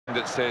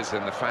tendencies,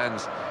 and the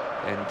fans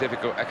in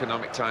difficult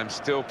economic times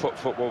still put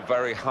football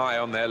very high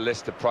on their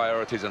list of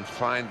priorities and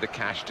find the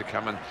cash to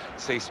come and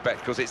see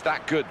spectacles. It's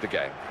that good, the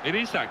game. It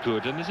is that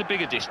good, and there's a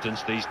bigger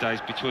distance these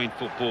days between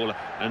footballer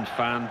and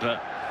fan,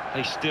 but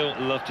they still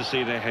love to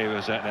see their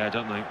heroes out there,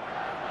 don't they?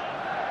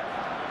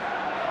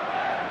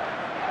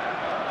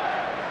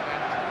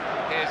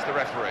 And here's the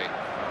referee,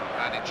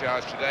 man in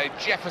charge today,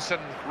 Jefferson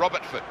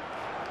Robertford.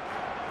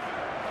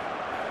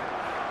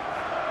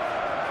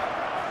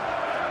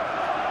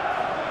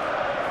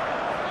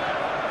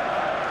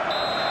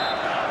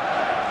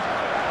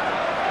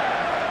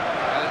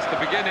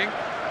 Beginning,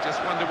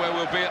 just wonder where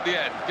we'll be at the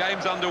end.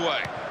 Game's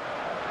underway.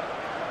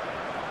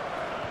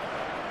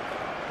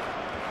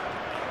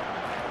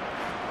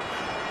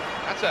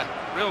 That's a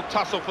real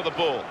tussle for the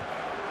ball.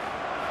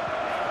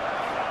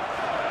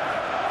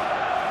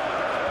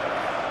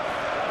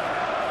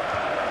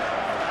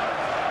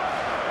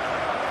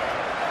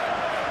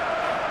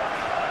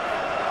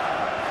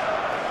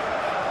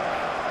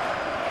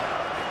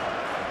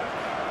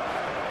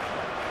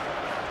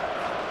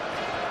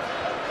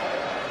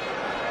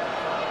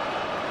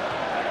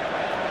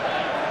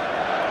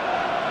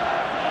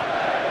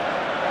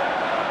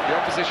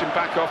 Opposition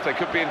back off, they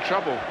could be in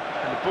trouble,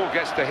 and the ball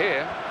gets to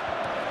here.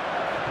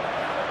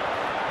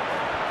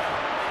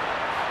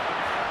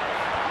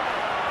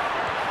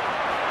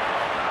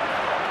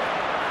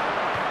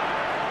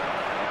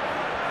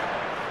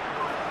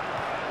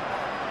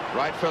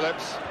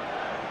 Wright-Phillips.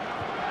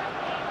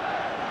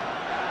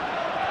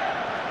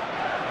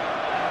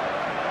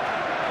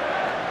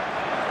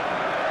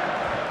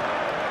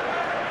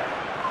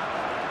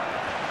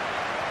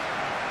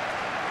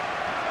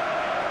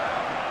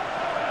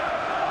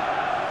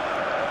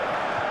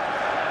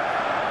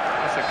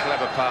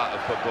 Clever part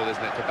of football,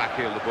 isn't it, to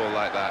backheel the ball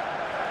like that.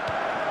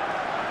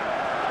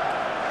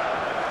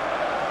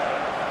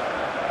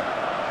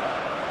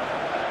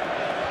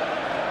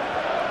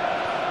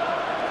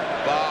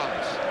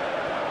 Barnes.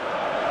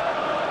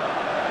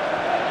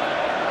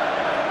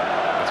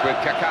 It's with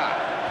Kaká.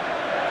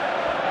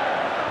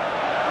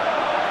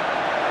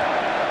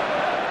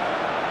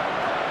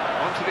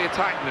 Onto the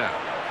attack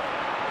now.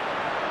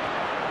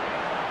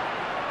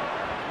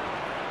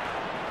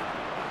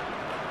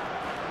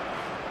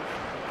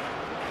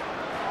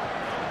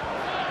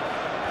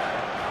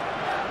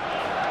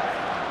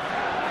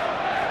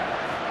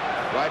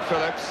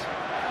 Wright-Phillips.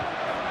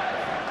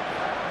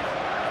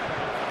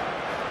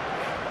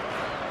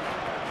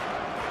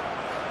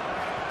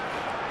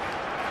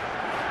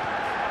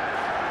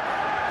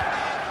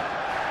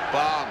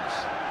 Barnes.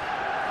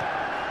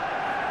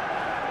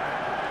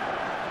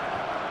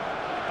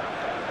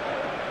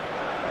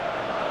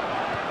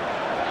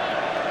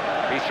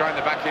 He's trying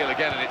the back heel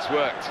again, and it's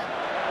worked.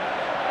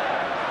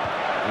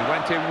 He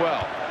went in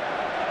well.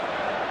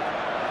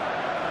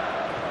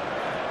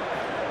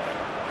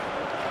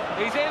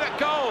 He's in at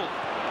goal.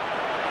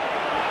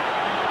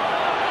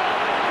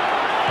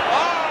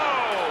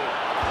 Oh!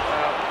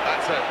 Well,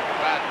 that's a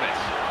bad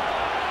miss.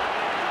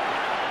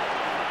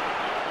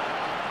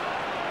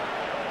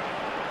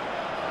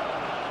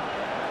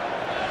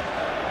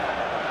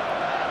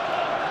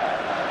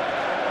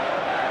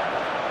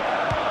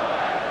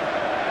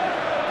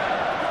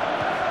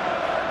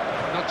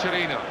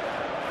 Nocerino.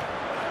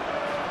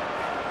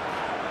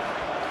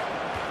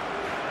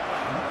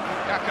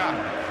 Kaká.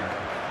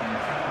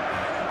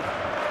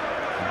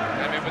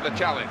 Came in with a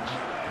challenge.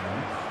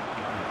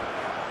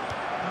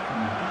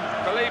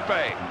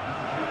 Felipe.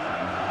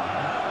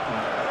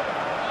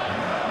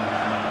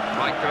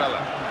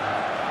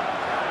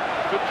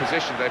 Good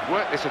position. They've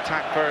worked this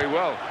attack very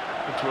well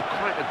into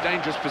quite a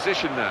dangerous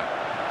position now.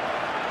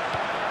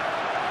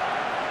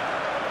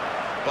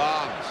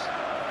 Barnes.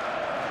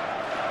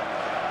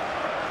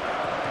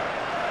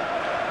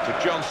 To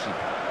Johnson.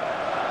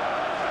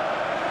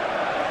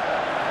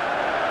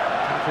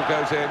 Tackle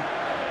goes in.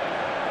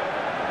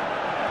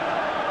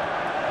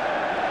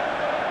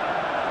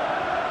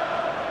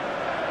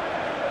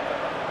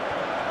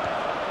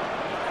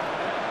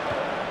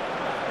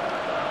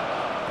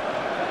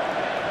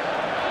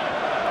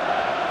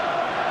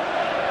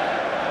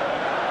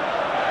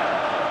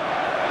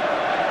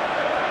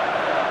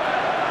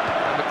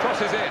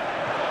 Is in. In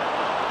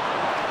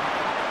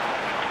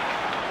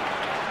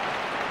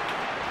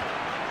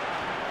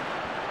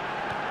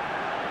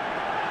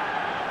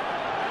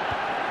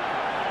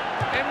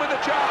with a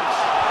chance.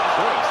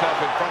 Saw himself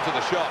in front of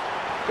the shot.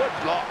 Good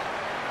block.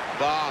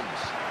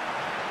 Barnes.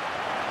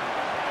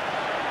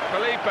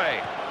 Felipe.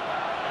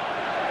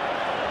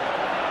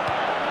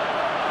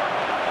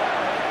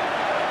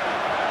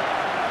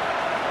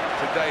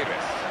 To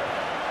Davis.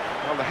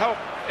 Well, the help,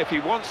 if he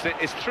wants it,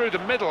 is through the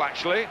middle,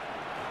 actually.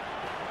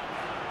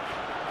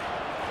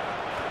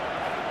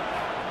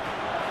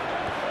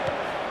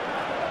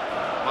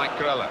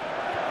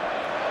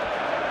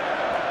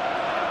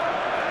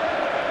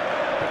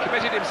 He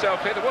committed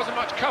himself here. There wasn't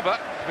much cover,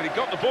 but he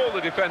got the ball,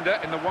 the defender,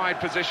 in the wide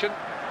position.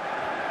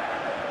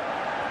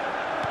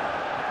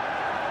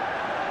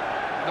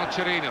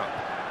 Nocerino.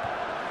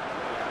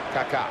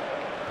 Kaká.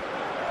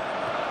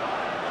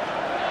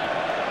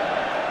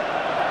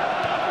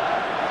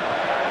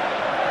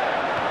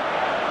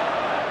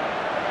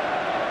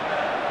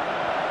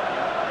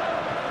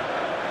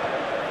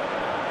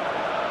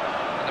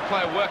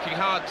 They're working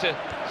hard to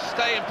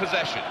stay in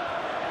possession.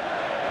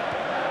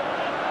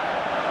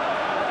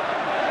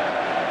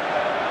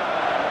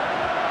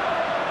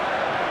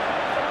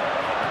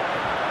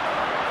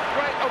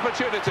 Great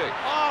opportunity.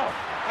 Oh,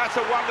 that's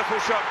a wonderful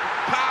shot.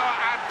 Power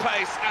and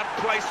pace and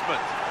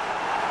placement.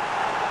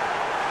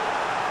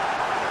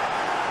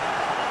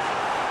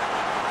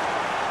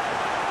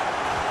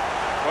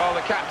 Well,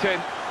 the captain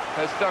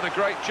has done a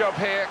great job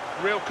here.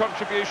 Real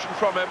contribution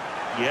from him.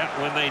 Yeah,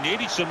 when they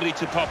needed somebody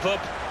to pop up,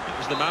 it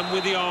was the man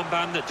with the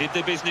armband that did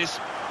the business.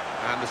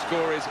 And the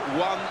score is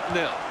 1-0.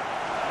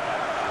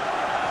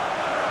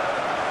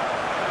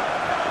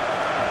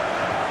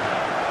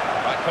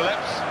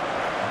 Wright-Phillips.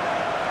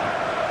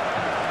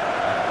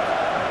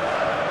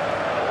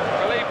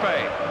 Felipe.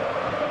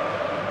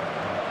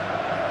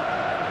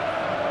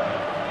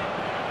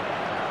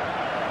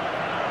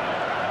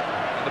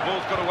 And the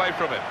ball's got away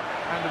from him.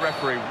 And the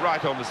referee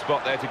right on the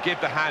spot there to give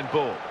the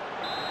handball.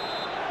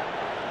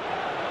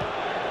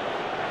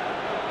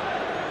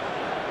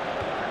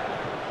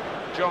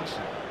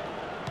 Johnson.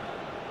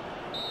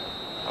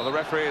 Well, the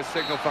referee has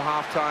signalled for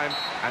half-time,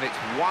 and it's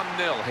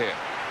 1-0 here.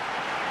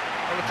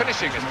 Well, the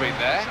finishing has been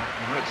there.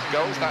 It's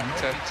goals, that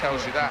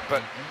tells you that,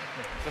 but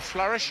the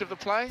flourish of the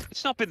play?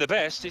 It's not been the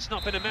best, it's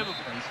not been a memorable.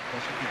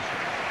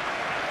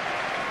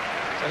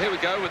 So here we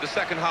go with the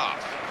second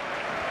half.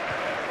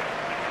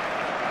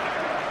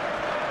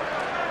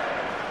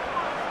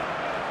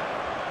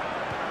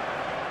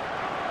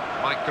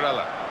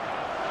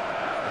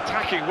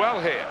 Attacking well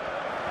here.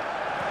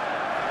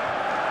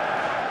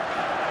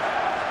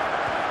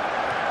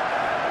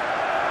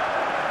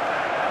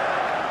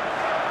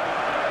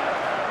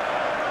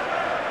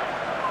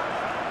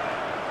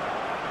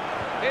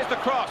 Here's the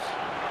cross.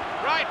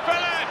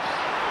 Wright-Phillips!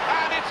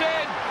 And it's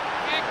in!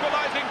 The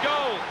equalising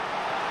goal.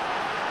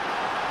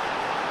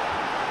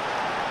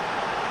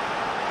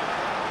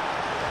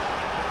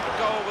 A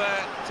goal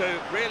there to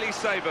really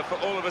savour for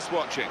all of us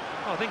watching.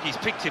 I think he's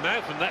picked him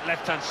out from that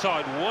left-hand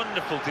side.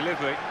 Wonderful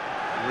delivery.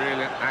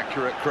 Really an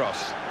accurate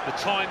cross. The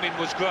timing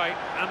was great,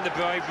 and the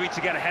bravery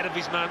to get ahead of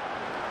his man.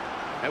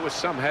 It was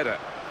some header.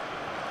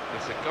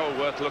 It's a goal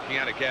worth looking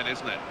at again,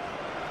 isn't it?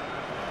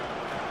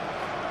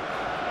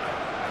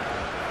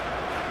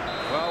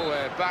 Well,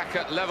 we're back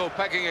at level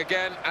pegging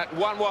again at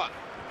 1-1.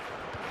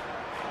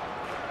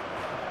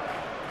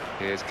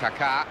 Here's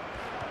Kaká.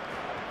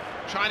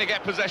 Trying to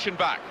get possession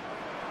back.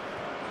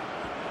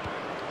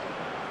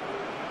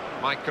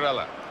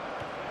 Maikrella.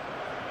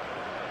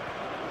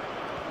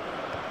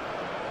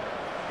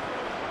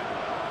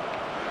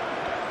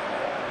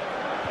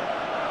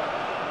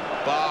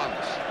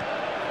 Barnes.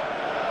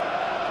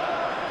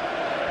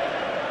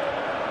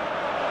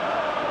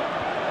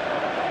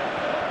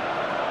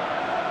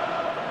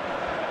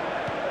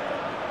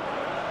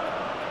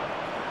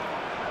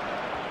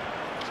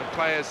 Some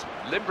players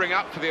limbering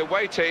up for the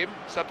away team.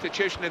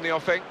 Substitution in the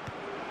offing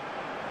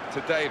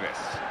to Davis.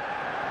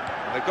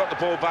 And they've got the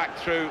ball back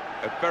through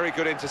a very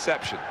good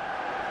interception.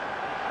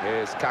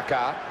 Here's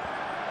Kaká.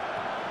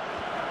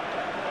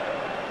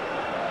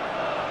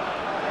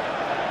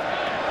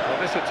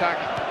 Well, this attack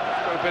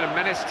has got a bit of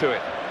menace to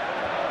it.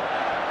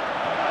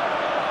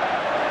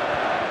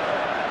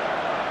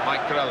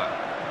 Maikrella.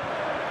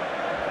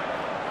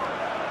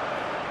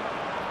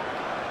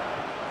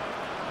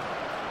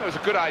 It was a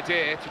good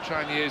idea to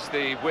try and use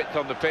the width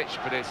on the pitch,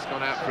 but it's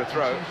gone out for a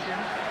throw.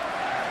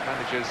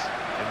 Managers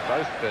in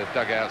both the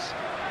dugouts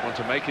want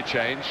to make a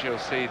change. You'll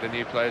see the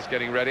new players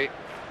getting ready.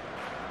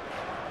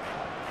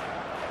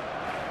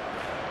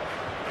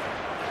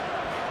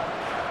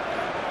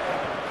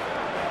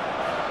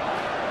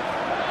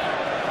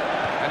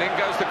 And in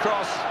goes the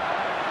cross.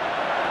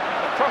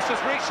 The cross has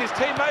reached his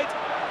teammate.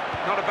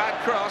 Not a bad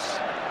cross,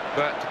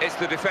 but it's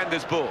the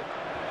defender's ball.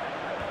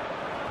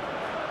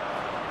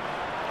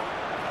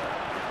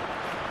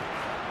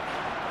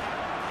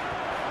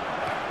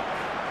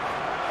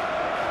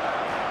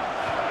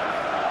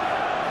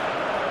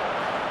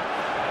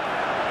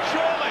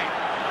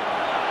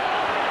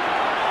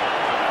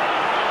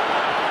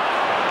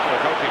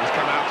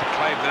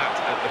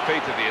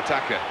 Feet of the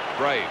attacker,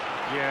 brave.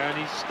 Yeah, and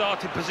his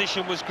starting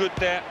position was good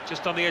there,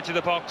 just on the edge of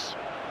the box.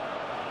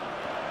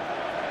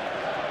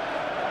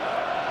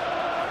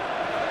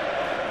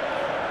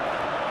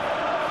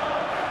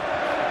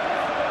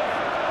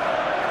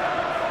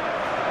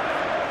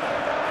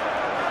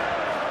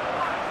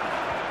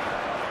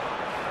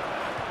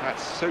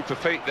 That's super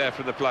feet there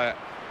from the player.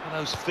 And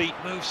those feet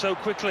move so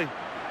quickly.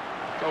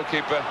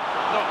 Goalkeeper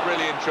not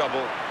really in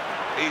trouble.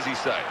 Easy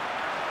save.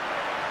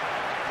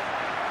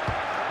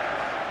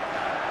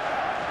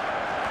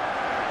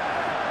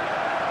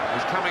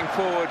 Coming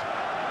forward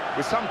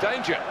with some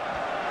danger.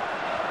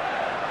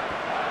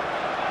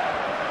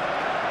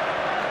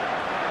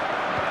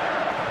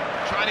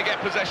 Trying to get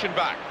possession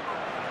back.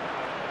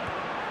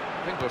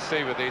 I think we'll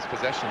see with these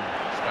possession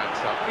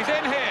stats up. He's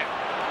in here.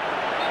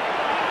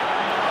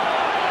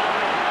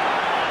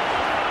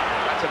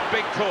 That's a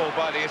big call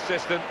by the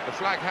assistant. The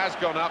flag has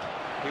gone up.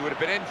 he would have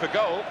been in for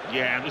goal.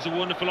 Yeah, it was a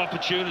wonderful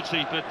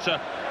opportunity, but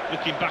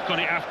looking back on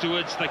it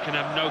afterwards, they can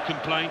have no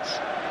complaints.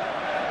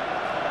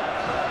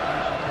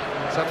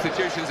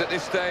 Substitutions at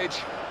this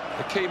stage,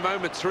 the key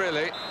moments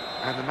really,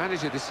 and the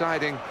manager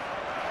deciding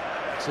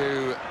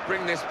to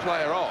bring this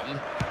player on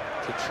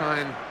to try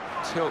and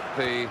tilt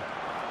the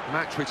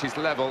match, which is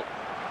level,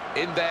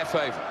 in their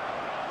favour.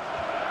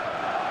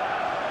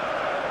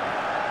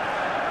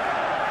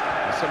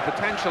 There's some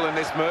potential in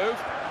this move.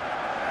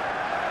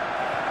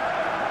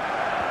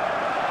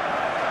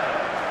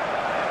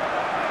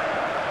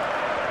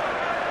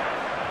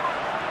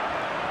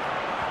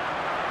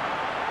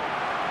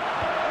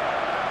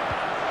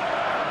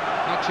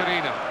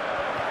 Nocerino.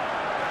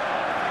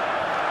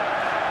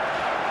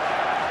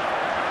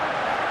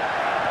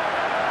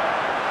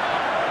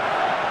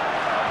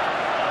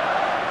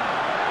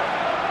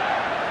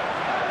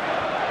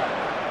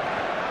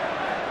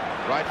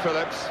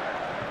 Wright-Phillips.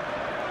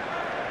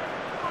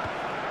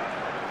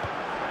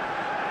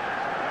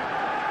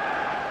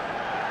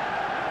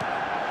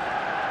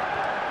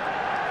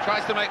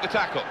 Tries to make the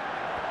tackle.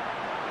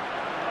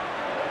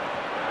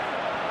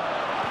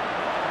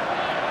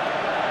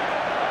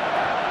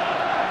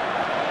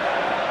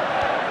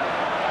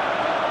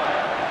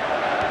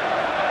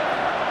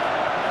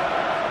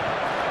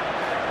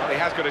 Well, he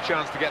has got a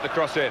chance to get the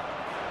cross in.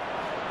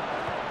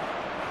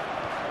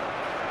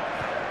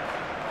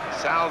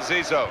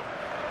 Cyle.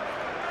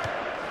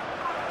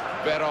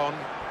 Veron.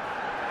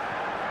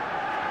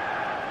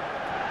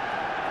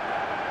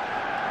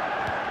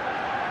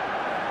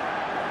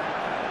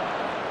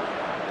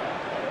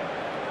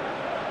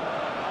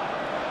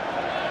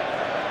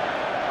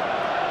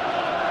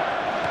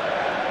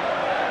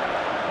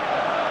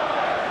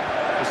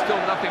 There's still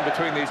nothing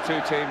between these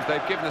two teams.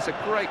 They've given us a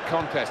great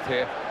contest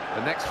here.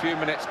 The next few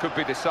minutes could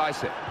be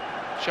decisive.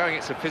 Showing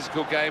it's a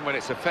physical game when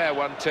it's a fair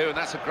one too, and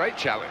that's a great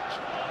challenge.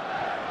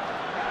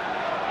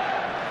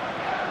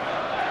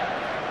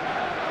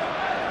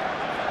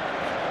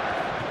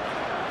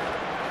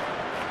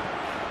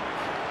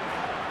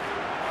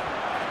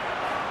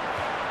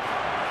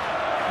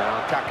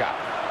 Sacha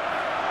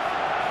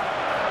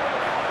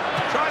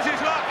tries his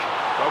luck.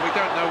 Well, we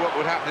don't know what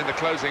would happen in the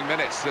closing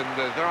minutes, and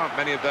there aren't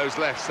many of those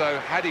left, so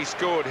had he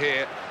scored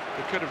here,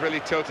 he could have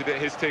really tilted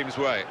it his team's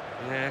way.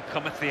 Yeah,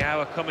 cometh the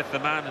hour, cometh the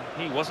man, and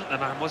he wasn't the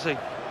man, was he?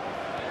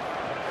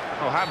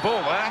 Oh,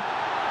 handball there.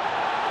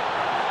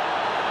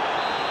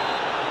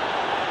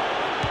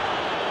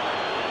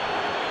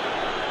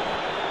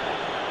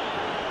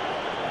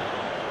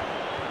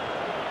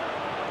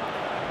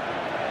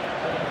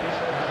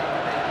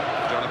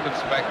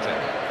 Spector.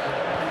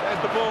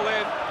 There's the ball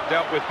in,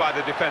 dealt with by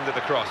the defender,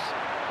 the cross.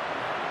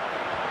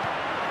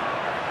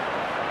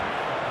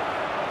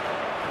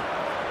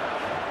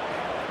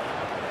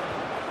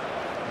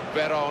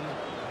 Veron.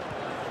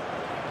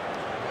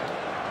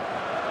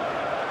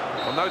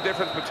 Well, no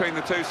difference between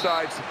the two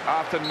sides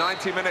after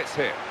 90 minutes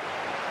here.